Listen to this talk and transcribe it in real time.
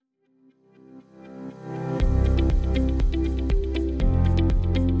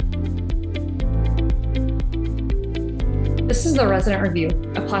the Resident Review,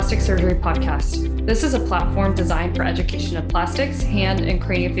 a plastic surgery podcast. This is a platform designed for education of plastics, hand, and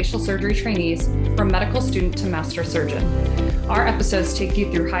craniofacial surgery trainees from medical student to master surgeon. Our episodes take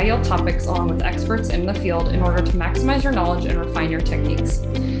you through high-yield topics along with experts in the field in order to maximize your knowledge and refine your techniques.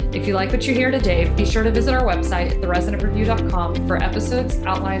 If you like what you hear today, be sure to visit our website, theresidentReview.com, for episodes,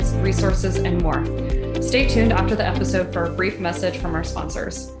 outlines, resources, and more. Stay tuned after the episode for a brief message from our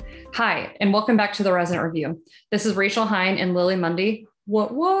sponsors. Hi, and welcome back to the Resident Review. This is Rachel Hine and Lily Mundy.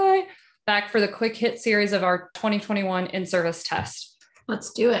 What? Back for the quick hit series of our 2021 in-service test.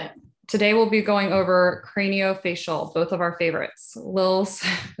 Let's do it. Today we'll be going over craniofacial, both of our favorites. Lils,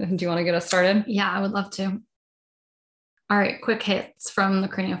 do you want to get us started? Yeah, I would love to. All right, quick hits from the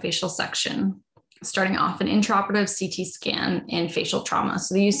craniofacial section. Starting off, an intraoperative CT scan in facial trauma.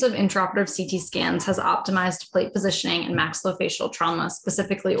 So the use of intraoperative CT scans has optimized plate positioning in maxillofacial trauma,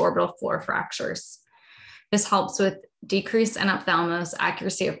 specifically orbital floor fractures. This helps with decreased anophthalmos,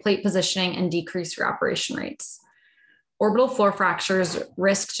 accuracy of plate positioning, and decreased reoperation rates. Orbital floor fractures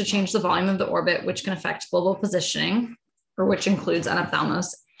risk to change the volume of the orbit, which can affect global positioning, or which includes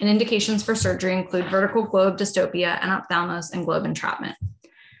anophthalmos. And indications for surgery include vertical globe dystopia, anophthalmos, and globe entrapment.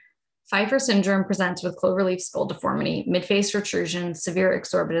 Pfeiffer syndrome presents with cloverleaf skull deformity, midface protrusion, severe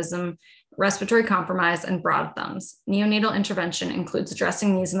exorbitism, respiratory compromise, and broad thumbs. Neonatal intervention includes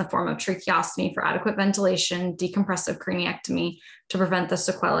addressing these in the form of tracheostomy for adequate ventilation, decompressive craniectomy to prevent the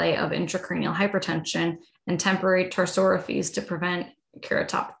sequelae of intracranial hypertension, and temporary torsorrhaphies to prevent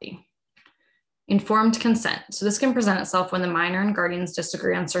keratopathy. Informed consent. So this can present itself when the minor and guardians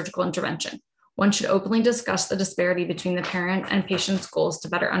disagree on surgical intervention. One should openly discuss the disparity between the parent and patient's goals to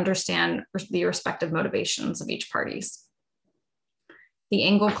better understand the respective motivations of each parties. The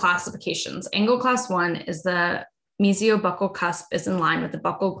angle classifications. Angle class 1 is the mesiobuccal cusp is in line with the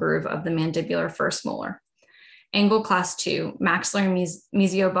buccal groove of the mandibular first molar. Angle class 2, maxillary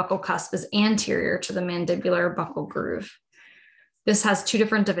mesiobuccal cusp is anterior to the mandibular buccal groove. This has two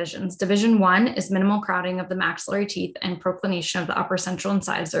different divisions. Division 1 is minimal crowding of the maxillary teeth and proclination of the upper central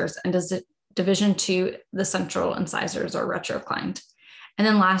incisors, and Division 2, the central incisors are retroclined. And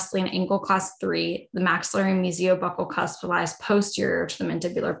then lastly, in angle class 3, the maxillary mesiobuccal cusp lies posterior to the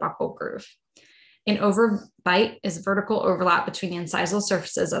mandibular buccal groove. An overbite is vertical overlap between the incisal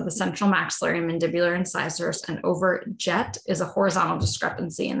surfaces of the central maxillary and mandibular incisors, and overjet is a horizontal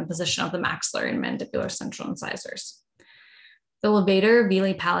discrepancy in the position of the maxillary and mandibular central incisors. The levator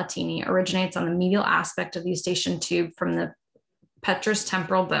veli palatini originates on the medial aspect of the eustachian tube from the petrous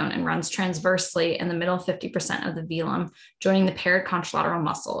temporal bone and runs transversely in the middle 50% of the velum, joining the paired contralateral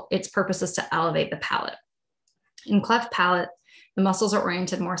muscle. Its purpose is to elevate the palate. In cleft palate, the muscles are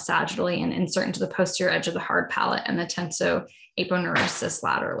oriented more sagittally and insert into the posterior edge of the hard palate and the tensoaponeurosis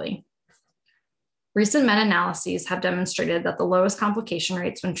laterally. Recent meta-analyses have demonstrated that the lowest complication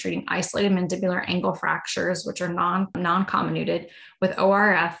rates when treating isolated mandibular angle fractures, which are non-comminuted, with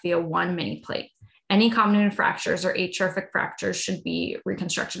ORF via one mini plate. Any comminuted fractures or atrophic fractures should be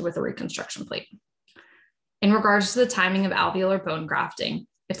reconstructed with a reconstruction plate. In regards to the timing of alveolar bone grafting,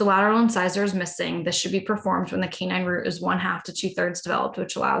 if the lateral incisor is missing, this should be performed when the canine root is 1/2 to 2/3 developed,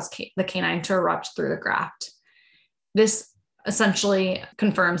 which allows the canine to erupt through the graft. This essentially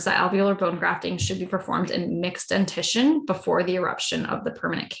confirms that alveolar bone grafting should be performed in mixed dentition before the eruption of the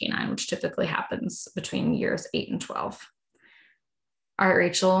permanent canine, which typically happens between years 8 and 12. All right,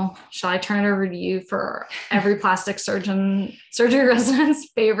 Rachel, shall I turn it over to you for every plastic surgery resident's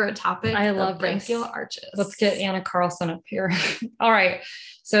favorite topic? I love branchial arches. Let's get Anna Carlson up here. All right.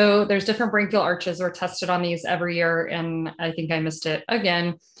 So there's different branchial arches. We're tested on these every year, and I think I missed it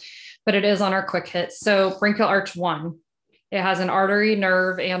again, but it is on our quick hits. So branchial arch 1, it has an artery,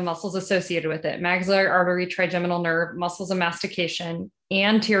 nerve, and muscles associated with it. Maxillary artery, trigeminal nerve, muscles of mastication,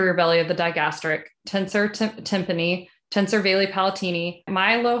 anterior belly of the digastric, tensor tympani, tensor veli palatini,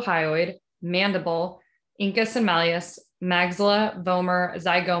 mylohyoid, mandible, incus and malleus, maxilla, vomer,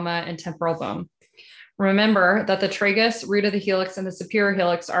 zygoma, and temporal bone. Remember that the tragus, root of the helix, and the superior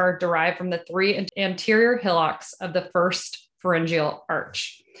helix are derived from the 3 anterior hillocks of the first pharyngeal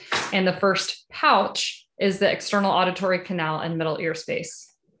arch. And the first pouch is the external auditory canal and middle ear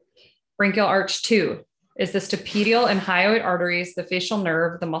space. Branchial arch 2 is the stapedial and hyoid arteries, the facial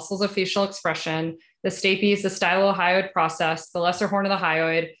nerve, the muscles of facial expression, the stapes, the stylohyoid process, the lesser horn of the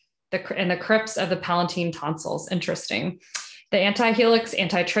hyoid, and the crypts of the palatine tonsils. Interesting. The antihelix,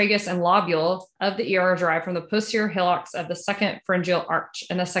 antitragus, and lobule of the ear are derived from the posterior hillocks of the second pharyngeal arch,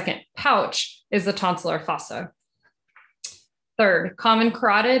 and the second pouch is the tonsillar fossa. Third, common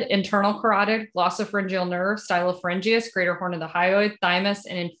carotid, internal carotid, glossopharyngeal nerve, stylopharyngeus, greater horn of the hyoid, thymus,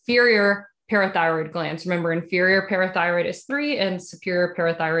 and inferior parathyroid glands. Remember, inferior parathyroid is 3 and superior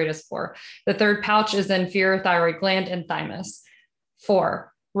parathyroid is 4. The third pouch is the inferior thyroid gland and thymus.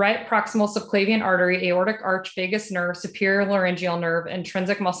 4, right proximal subclavian artery, aortic arch, vagus nerve, superior laryngeal nerve,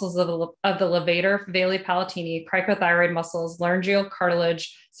 intrinsic muscles of the levator, veli palatini, cricothyroid muscles, laryngeal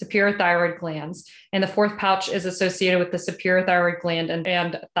cartilage, superior thyroid glands. And the fourth pouch is associated with the superior thyroid gland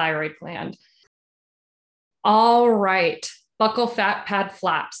and thyroid gland. All right. Buccal fat pad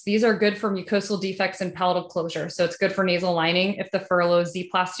flaps. These are good for mucosal defects and palatal closure. So it's good for nasal lining if the furlough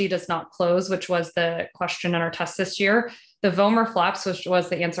Z-plasty does not close, which was the question in our test this year. The vomer flaps, which was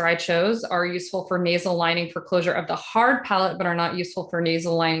the answer I chose, are useful for nasal lining for closure of the hard palate, but are not useful for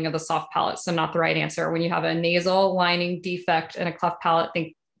nasal lining of the soft palate. So not the right answer. When you have a nasal lining defect in a cleft palate,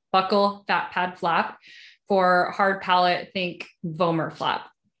 think buccal fat pad flap. For hard palate, think vomer flap.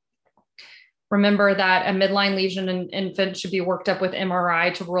 Remember that a midline lesion in infant should be worked up with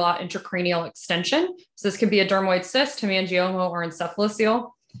MRI to rule out intracranial extension. So this could be a dermoid cyst, hemangioma, or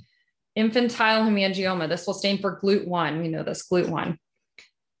encephalocele. Infantile hemangioma, this will stand for GLUT1. We know this, GLUT1.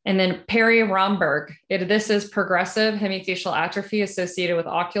 And then Perry-Romberg, this is progressive hemifacial atrophy associated with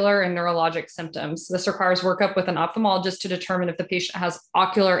ocular and neurologic symptoms. This requires workup with an ophthalmologist to determine if the patient has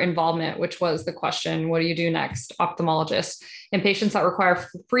ocular involvement, which was the question. What do you do next? Ophthalmologist. In patients that require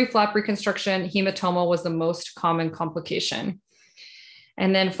free flap reconstruction, hematoma was the most common complication.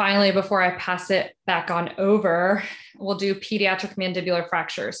 And then finally, before I pass it back on over, we'll do pediatric mandibular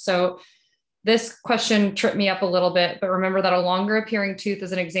fractures. So this question tripped me up a little bit, but remember that a longer appearing tooth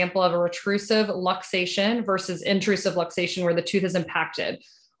is an example of a retrusive luxation versus intrusive luxation where the tooth is impacted.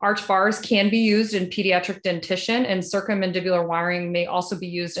 Arch bars can be used in pediatric dentition, and circummandibular wiring may also be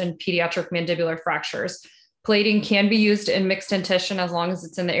used in pediatric mandibular fractures. Plating can be used in mixed dentition as long as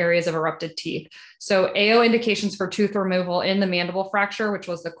it's in the areas of erupted teeth. So AO indications for tooth removal in the mandible fracture, which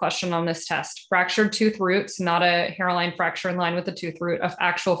was the question on this test. Fractured tooth roots, not a hairline fracture in line with the tooth root, of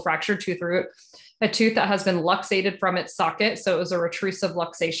actual fractured tooth root. A tooth that has been luxated from its socket, so it was a retrusive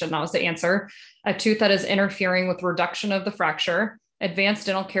luxation, that was the answer. A tooth that is interfering with reduction of the fracture. Advanced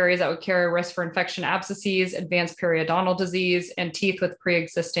dental caries that would carry a risk for infection abscesses, advanced periodontal disease, and teeth with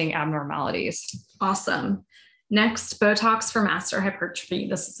pre-existing abnormalities. Awesome. Next, Botox for mastoid hypertrophy.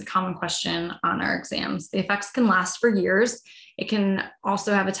 This is a common question on our exams. The effects can last for years. It can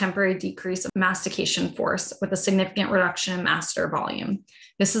also have a temporary decrease of mastication force with a significant reduction in masseter volume.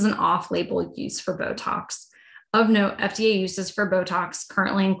 This is an off-label use for Botox. Of note, FDA uses for Botox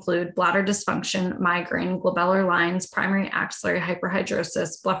currently include bladder dysfunction, migraine, glabellar lines, primary axillary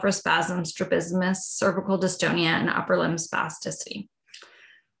hyperhidrosis, blepharospasm, strabismus, cervical dystonia, and upper limb spasticity.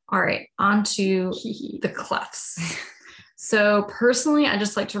 All right, on to the clefts. So personally, I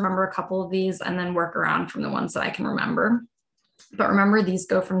just like to remember a couple of these and then work around from the ones that I can remember. But remember, these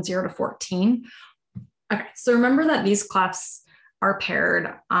go from 0 to 14. Okay, so remember that these clefts are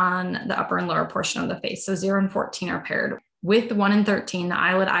paired on the upper and lower portion of the face. So 0 and 14 are paired. With 1 and 13, the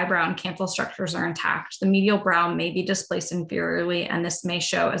eyelid, eyebrow, and canthal structures are intact. The medial brow may be displaced inferiorly, and this may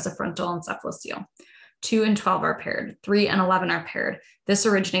show as a frontal encephalocele. 2 and 12 are paired. 3 and 11 are paired. This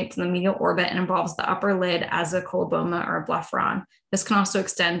originates in the medial orbit and involves the upper lid as a coloboma or a blepharon. This can also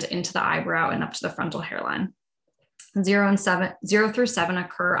extend into the eyebrow and up to the frontal hairline. 0 through 7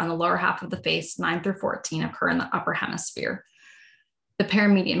 occur on the lower half of the face. 9 through 14 occur in the upper hemisphere. The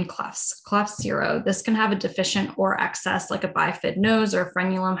paramedian clefts. Cleft 0. This can have a deficient or excess like a bifid nose or a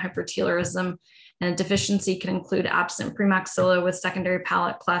frenulum hypertelorism. And a deficiency can include absent premaxilla with secondary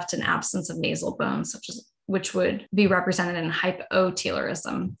palate cleft and absence of nasal bones, which would be represented in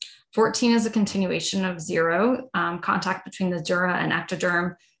hypotelorism. 14 is a continuation of 0. Contact between the dura and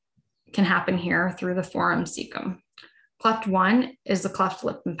ectoderm can happen here through the forum cecum. Cleft 1 is the cleft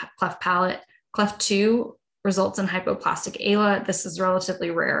lip and cleft palate. Cleft 2 results in hypoplastic ala. This is relatively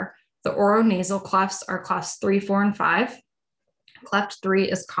rare. The oronasal clefts are clefts 3, 4, and 5. Cleft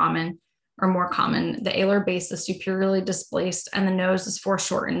 3 is common or more common. The alar base is superiorly displaced and the nose is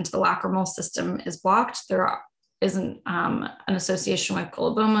foreshortened. The lacrimal system is blocked. There isn't an association with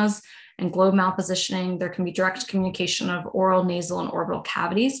colobomas and globe malpositioning. There can be direct communication of oral, nasal, and orbital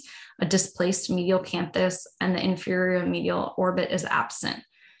cavities. A displaced medial canthus and the inferior medial orbit is absent.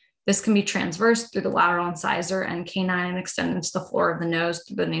 This can be transverse through the lateral incisor and canine and extend into the floor of the nose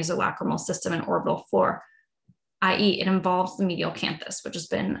through the nasolacrimal system and orbital floor, i.e. it involves the medial canthus, which has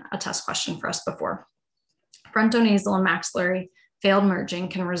been a test question for us before. Frontonasal and maxillary failed merging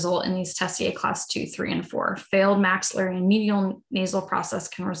can result in these Tessier class 2, 3, and 4. Failed maxillary and medial nasal process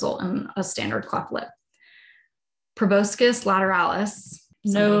can result in a standard cleft lip. Proboscis lateralis.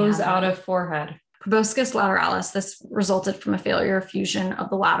 Nose out of forehead. Proboscis lateralis, this resulted from a failure of fusion of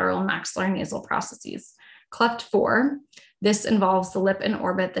the lateral and maxillary nasal processes. Cleft 4, this involves the lip and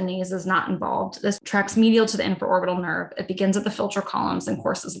orbit. The nase is not involved. This tracks medial to the infraorbital nerve. It begins at the filtral columns and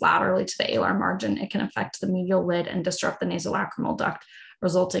courses laterally to the alar margin. It can affect the medial lid and disrupt the nasolacrimal duct,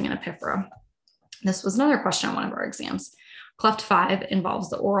 resulting in epiphora. This was another question on one of our exams. Cleft 5 involves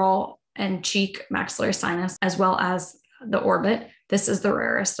the oral and cheek maxillary sinus, as well as the orbit. This is the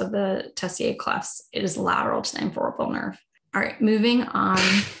rarest of the Tessier clefts. It is lateral to the infraorbital nerve. All right, moving on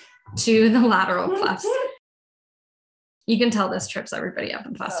to the lateral clefts. You can tell this trips everybody up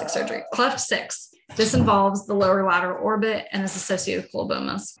in plastic surgery. Cleft 6, this involves the lower lateral orbit and is associated with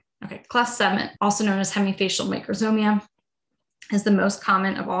colobomas. Okay, cleft 7, also known as hemifacial microsomia, is the most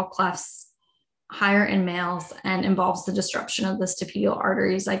common of all clefts, higher in males, and involves the disruption of the stapedial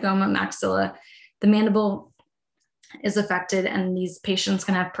artery, zygoma, maxilla. The mandible is affected, and these patients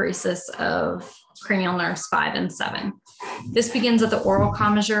can have paresis of cranial nerves 5 and 7. This begins at the oral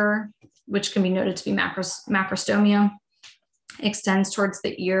commissure, which can be noted to be macrostomia, extends towards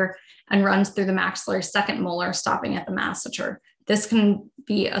the ear, and runs through the maxillary second molar, stopping at the masseter. This can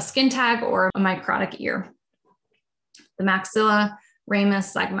be a skin tag or a microtic ear. The maxilla,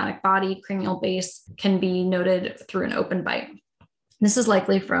 ramus, zygomatic body, cranial base can be noted through an open bite. This is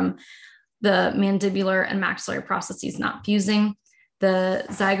likely from the mandibular and maxillary processes not fusing. The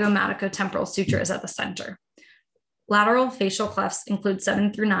zygomaticotemporal suture is at the center. Lateral facial clefts include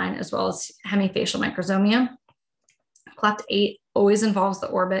 7 through 9, as well as hemifacial microsomia. Cleft 8 always involves the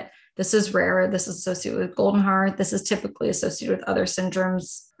orbit. This is rare. This is associated with Goldenhar. This is typically associated with other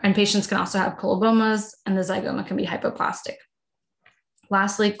syndromes, and patients can also have colobomas, and the zygoma can be hypoplastic.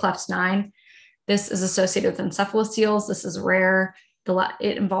 Lastly, cleft 9. This is associated with encephaloceles. This is rare.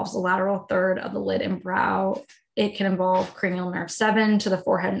 It involves the lateral third of the lid and brow. It can involve cranial nerve 7 to the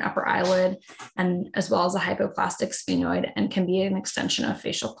forehead and upper eyelid, and as well as a hypoplastic sphenoid, and can be an extension of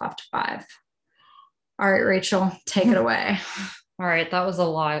facial cleft 5. All right, Rachel, take it away. All right, that was a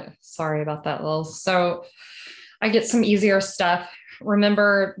lot. Sorry about that, Lil. So I get some easier stuff.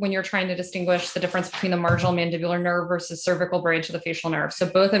 Remember when you're trying to distinguish the difference between the marginal mandibular nerve versus cervical branch of the facial nerve. So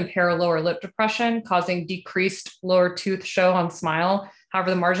both impair lower lip depression, causing decreased lower tooth show on smile. However,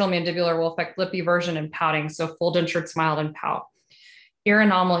 the marginal mandibular will affect lip eversion and pouting. So full dentured smile and pout. Ear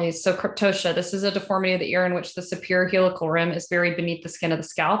anomalies. So cryptotia, this is a deformity of the ear in which the superior helical rim is buried beneath the skin of the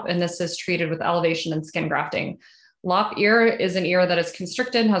scalp. And this is treated with elevation and skin grafting. Lop ear is an ear that is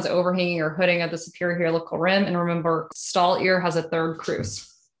constricted, has overhanging or hooding of the superior helical rim. And remember, stall ear has a third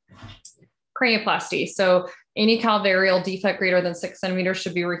crus. Cranioplasty. So any calvarial defect greater than 6 centimeters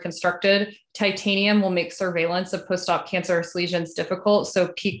should be reconstructed. Titanium will make surveillance of post-op cancerous lesions difficult.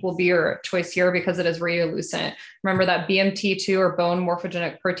 So PEEK will be your choice here because it is radiolucent. Remember that BMT2 or bone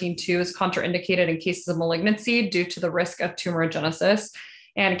morphogenic protein 2 is contraindicated in cases of malignancy due to the risk of tumorigenesis.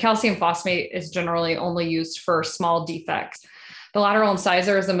 And calcium phosphate is generally only used for small defects. The lateral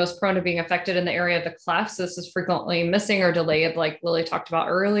incisor is the most prone to being affected in the area of the cleft. So this is frequently missing or delayed, like Lily talked about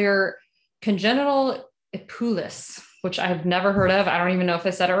earlier. Congenital epulis, which I have never heard of. I don't even know if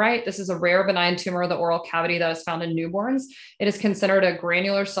I said it right. This is a rare benign tumor of the oral cavity that is found in newborns. It is considered a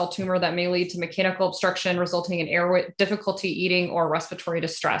granular cell tumor that may lead to mechanical obstruction, resulting in airway difficulty eating or respiratory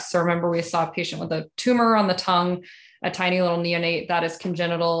distress. So remember, we saw a patient with a tumor on the tongue, a tiny little neonate. That is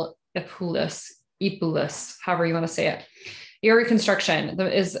congenital epulis, however you want to say it. Ear reconstruction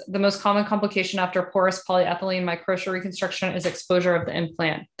is the most common complication after porous polyethylene microtia reconstruction is exposure of the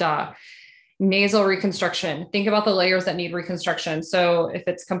implant. Duh. Nasal reconstruction. Think about the layers that need reconstruction. So if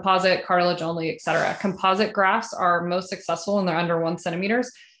it's composite, cartilage only, et cetera. Composite grafts are most successful when they're under 1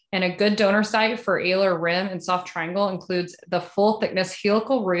 centimeters. And a good donor site for alar rim and soft triangle includes the full thickness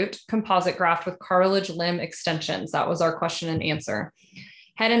helical root composite graft with cartilage limb extensions. That was our question and answer.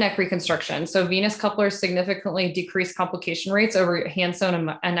 Head and neck reconstruction. So venous couplers significantly decrease complication rates over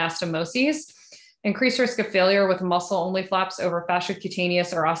hand-sewn anastomoses. Increased risk of failure with muscle-only flaps over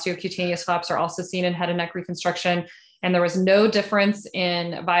fasciocutaneous or osteocutaneous flaps are also seen in head and neck reconstruction. And there was no difference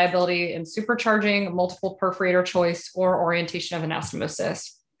in viability in supercharging, multiple perforator choice, or orientation of anastomosis.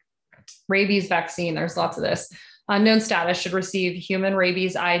 Rabies vaccine, there's lots of this. Unknown status should receive human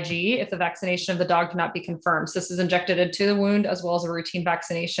rabies IG if the vaccination of the dog cannot be confirmed. So this is injected into the wound as well as a routine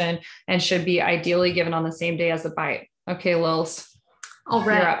vaccination and should be ideally given on the same day as the bite. Okay, Lils. All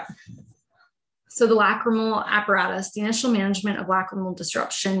right. So the lacrimal apparatus, the initial management of lacrimal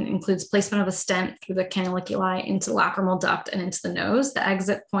disruption includes placement of a stent through the canaliculi into the lacrimal duct and into the nose. The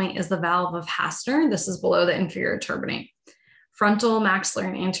exit point is the valve of Hasner. This is below the inferior turbinate. Frontal,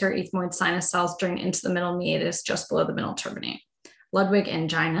 maxillary, and anterior ethmoid sinus cells drain into the middle meatus just below the middle turbinate. Ludwig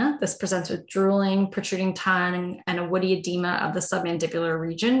angina. This presents with drooling, protruding tongue, and a woody edema of the submandibular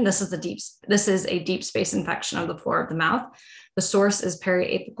region. This is a deep space infection of the floor of the mouth. The source is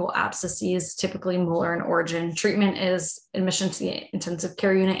periapical abscesses, typically molar in origin. Treatment is admission to the intensive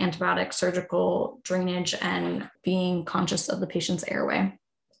care unit, antibiotic, surgical drainage, and being conscious of the patient's airway.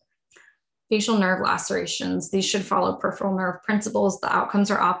 Facial nerve lacerations. These should follow peripheral nerve principles. The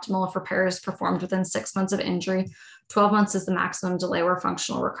outcomes are optimal if repair is performed within 6 months of injury. 12 months is the maximum delay where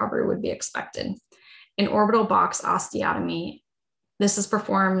functional recovery would be expected. In orbital box osteotomy, this is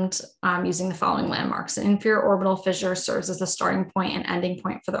performed using the following landmarks. The inferior orbital fissure serves as the starting point and ending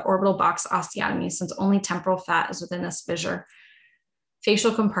point for the orbital box osteotomy, since only temporal fat is within this fissure.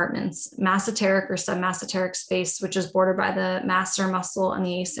 Facial compartments, masseteric or submasseteric space, which is bordered by the masseter muscle and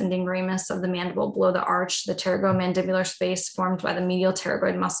the ascending ramus of the mandible below the arch, the pterygomandibular space formed by the medial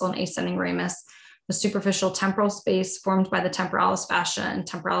pterygoid muscle and ascending ramus, the superficial temporal space formed by the temporalis fascia and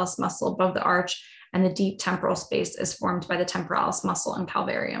temporalis muscle above the arch, and the deep temporal space is formed by the temporalis muscle and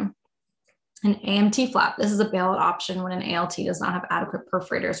calvarium. An AMT flap. This is a bailout option when an ALT does not have adequate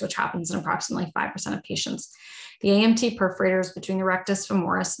perforators, which happens in approximately 5% of patients. The AMT perforators between the rectus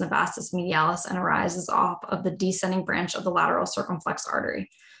femoris and the vastus medialis and arises off of the descending branch of the lateral circumflex artery.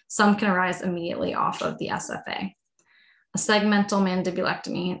 Some can arise immediately off of the SFA. A segmental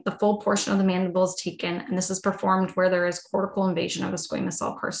mandibulectomy. The full portion of the mandible is taken, and this is performed where there is cortical invasion of a squamous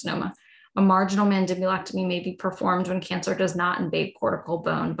cell carcinoma. A marginal mandibulectomy may be performed when cancer does not invade cortical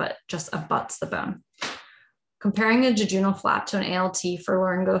bone, but just abuts the bone. Comparing a jejunal flap to an ALT for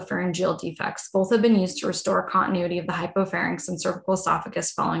laryngopharyngeal defects, both have been used to restore continuity of the hypopharynx and cervical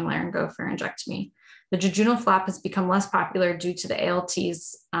esophagus following laryngopharyngectomy. The jejunal flap has become less popular due to the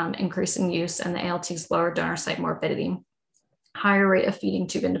ALT's increasing use and the ALT's lower donor site morbidity, higher rate of feeding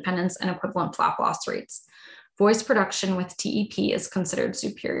tube independence, and equivalent flap loss rates. Voice production with TEP is considered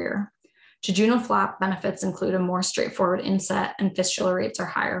superior. Jejunal flap benefits include a more straightforward inset, and fistula rates are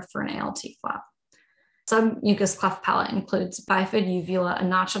higher for an ALT flap. Submucous cleft palate includes bifid uvula, a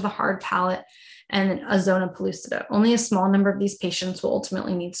notch of the hard palate, and a zona pellucida. Only a small number of these patients will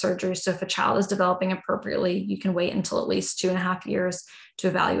ultimately need surgery. So if a child is developing appropriately, you can wait until at least 2.5 years to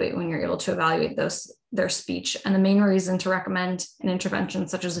evaluate when you're able to evaluate their speech. And the main reason to recommend an intervention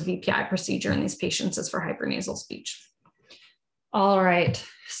such as a VPI procedure in these patients is for hypernasal speech. All right.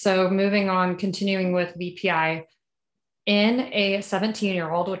 So moving on, continuing with VPI. In a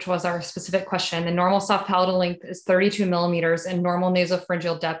 17-year-old, which was our specific question, the normal soft palatal length is 32 millimeters and normal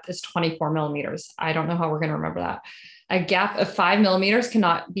nasopharyngeal depth is 24 millimeters. I don't know how we're going to remember that. A gap of 5 millimeters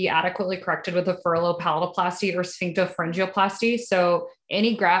cannot be adequately corrected with a furloughpalatoplasty or sphinctopharyngeoplasty. So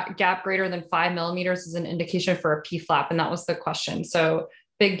any gap greater than 5 millimeters is an indication for a P-flap, and that was the question. So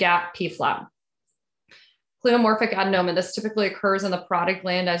big gap, P-flap. Pleomorphic adenoma. This typically occurs in the parotid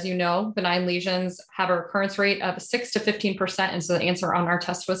gland. As you know, benign lesions have a recurrence rate of 6 to 15%. And so the answer on our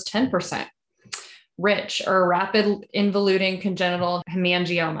test was 10%. Rich or rapid involuting congenital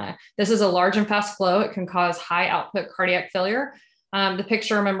hemangioma. This is a large and fast flow. It can cause high output cardiac failure. The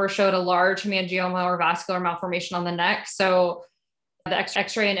picture, remember, showed a large hemangioma or vascular malformation on the neck. So the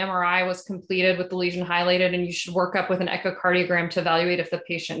X-ray and MRI was completed with the lesion highlighted, and you should work up with an echocardiogram to evaluate if the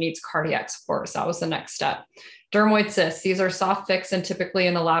patient needs cardiac support. So that was the next step. Dermoid cysts. These are soft fixed and typically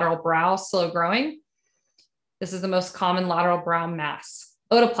in the lateral brow, slow growing. This is the most common lateral brow mass.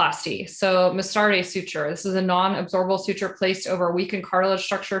 Otoplasty. So Mastarte suture. This is a non-absorbable suture placed over a weakened cartilage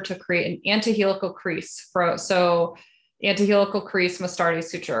structure to create an antihelical crease. So antihelical crease, Mastarte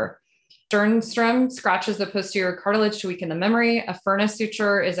suture. Sternstrom scratches the posterior cartilage to weaken the memory. A furnace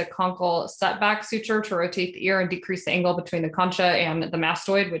suture is a conchal setback suture to rotate the ear and decrease the angle between the concha and the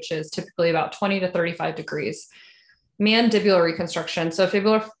mastoid, which is typically about 20 to 35 degrees. Mandibular reconstruction. So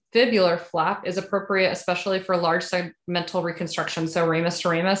fibular flap is appropriate, especially for large segmental reconstruction, so ramus to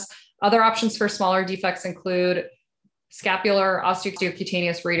ramus. Other options for smaller defects include scapular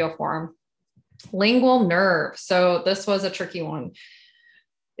osteocutaneous radial form. Lingual nerve. So this was a tricky one.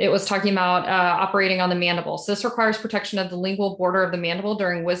 It was talking about operating on the mandible. So this requires protection of the lingual border of the mandible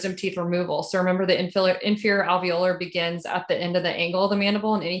during wisdom teeth removal. So remember, the inferior alveolar begins at the end of the angle of the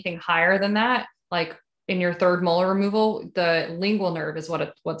mandible, and anything higher than that, like in your third molar removal, the lingual nerve is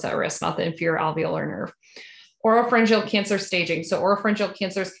what's at risk, not the inferior alveolar nerve. Oropharyngeal cancer staging. So oropharyngeal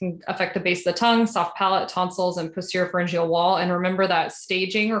cancers can affect the base of the tongue, soft palate, tonsils, and posterior pharyngeal wall. And remember that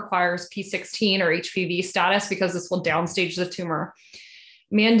staging requires P16 or HPV status because this will downstage the tumor.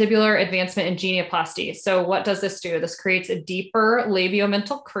 Mandibular advancement in genioplasty. So what does this do? This creates a deeper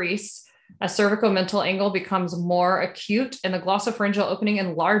labiomental crease. A cervicomental angle becomes more acute, and the glossopharyngeal opening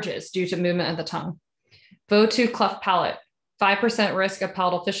enlarges due to movement of the tongue. Veau2 cleft palate. 5% risk of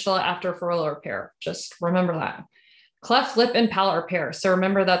palatal fistula after furrow repair. Just remember that. Cleft lip and palate repair. So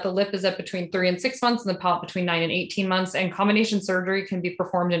remember that the lip is at between 3 and 6 months and the palate between 9 and 18 months. And combination surgery can be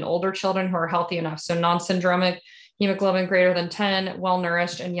performed in older children who are healthy enough. So non-syndromic, hemoglobin greater than 10,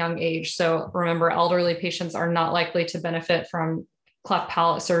 well-nourished, and young age. So remember, elderly patients are not likely to benefit from cleft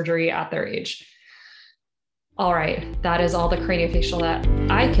palate surgery at their age. All right, that is all the craniofacial that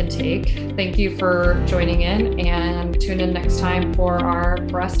I could take. Thank you for joining in, and tune in next time for our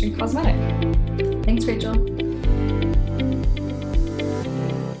breast and cosmetic. Thanks, Rachel.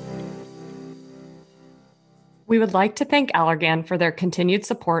 We would like to thank Allergan for their continued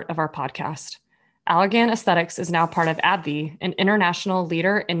support of our podcast. Allergan Aesthetics is now part of AbbVie, an international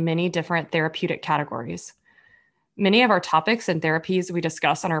leader in many different therapeutic categories. Many of our topics and therapies we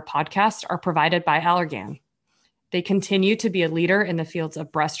discuss on our podcast are provided by Allergan. They continue to be a leader in the fields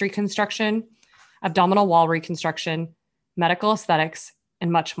of breast reconstruction, abdominal wall reconstruction, medical aesthetics,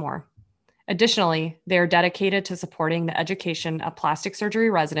 and much more. Additionally, they are dedicated to supporting the education of plastic surgery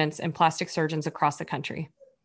residents and plastic surgeons across the country.